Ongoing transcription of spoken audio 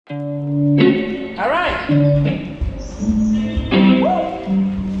Ever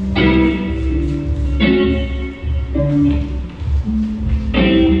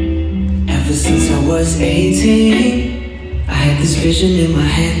since I was 18, I had this vision in my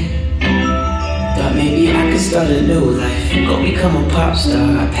head. Thought maybe I could start a new life, go become a pop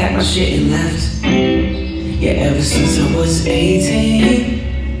star. I packed my shit and left. Yeah, ever since I was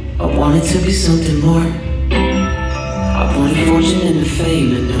 18, I wanted to be something more. I wanted fortune and the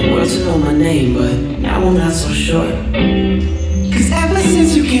fame and the world to know my name, but now I'm not so sure. Cause ever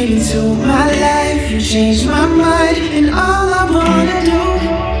since you came into my life, you changed my mind, and all I wanna do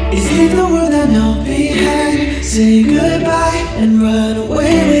is leave the world I know behind, say goodbye and run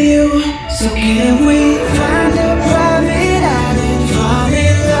away with you. So can we find a private island, fall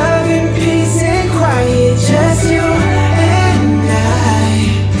in love in peace and quiet, just you and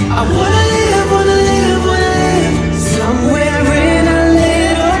I wanna live somewhere in a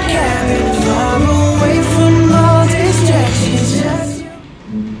little cabin, far away from all distractions, just you.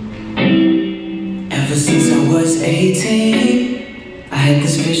 Ever since I was 18, I had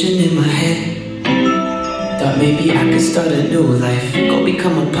this vision in my head. Thought maybe I could start a new life, go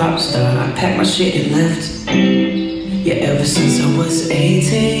become a pop star. I packed my shit and left. Yeah, ever since I was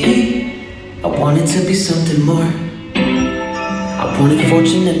 18, I wanted to be something more. I wanted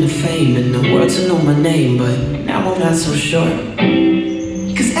fortune and the fame and the world to know my name, but now I'm not so sure.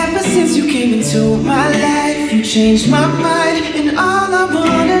 Cause ever since you came into my life, you changed my mind, and all I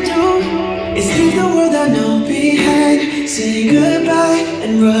wanna do is leave the world I know behind, say goodbye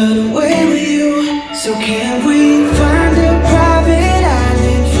and run away with you. So can we find a private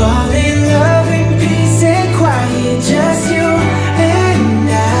island, fall in love in peace and quiet, just you and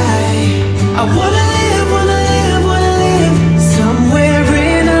I wanna live somewhere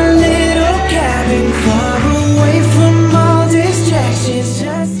in a little cabin, far away from all distractions,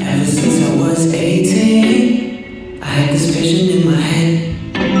 just you. Ever since I was 18, I had this vision in my head.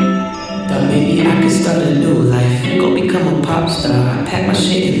 Thought maybe I could start a new life, go become a pop star. I packed my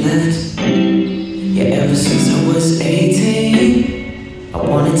shit and left. Yeah, ever since I was 18, I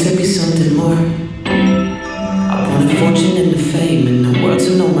wanted to be something more. I wanted fortune and the fame and the world to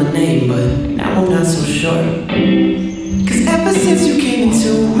know my name, but now I'm not so sure. Cause ever since you came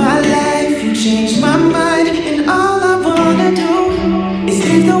into my life, you changed